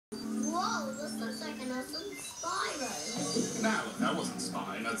Whoa, this looks like an awesome spy room. No, that wasn't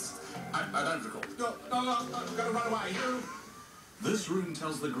spying. I don't recall. No, I'm gonna run away. This room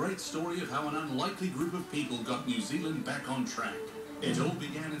tells the great story of how an unlikely group of people got New Zealand back on track. It all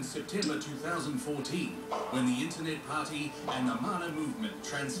began in September 2014, when the Internet Party and the Mana movement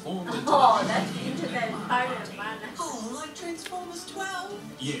transformed into that's the Internet Party and Mana. Oh, like Transformers 12?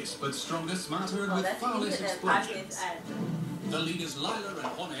 Yes, but stronger, smarter, and with That's far the less Internet Party explosions. and The leaders Lila and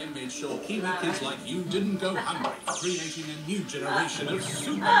Hone made sure Kiwi kids like you didn't go hungry, creating a new generation of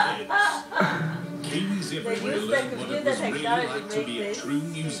super kids. Kiwis everywhere use the learned what it was really technology like to to make be a this. true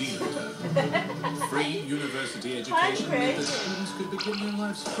New Zealander. Free university education meant that students could begin their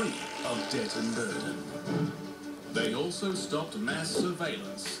lives free of debt and burden. They also stopped mass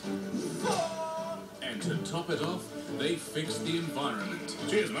surveillance. And to top it off, they fixed the environment.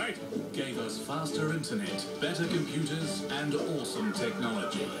 Cheers, mate. Gave us faster internet, better computers, and awesome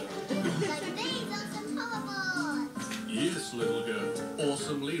technology. Like these awesome hoverboards. Yes, little girl.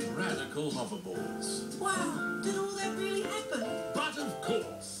 Awesomely radical hoverboards. Wow, did all that really happen? But of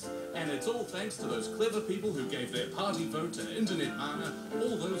course. And it's all thanks to those clever people who gave their party vote to Internet Mana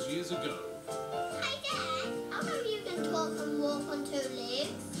all those years ago. Hey Dad, how come you can talk and walk on 2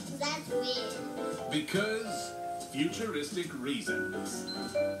 legs? That's weird. Because futuristic reasons.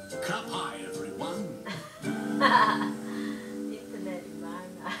 Cup high, everyone. Internet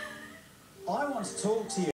Mana. I want to talk to you.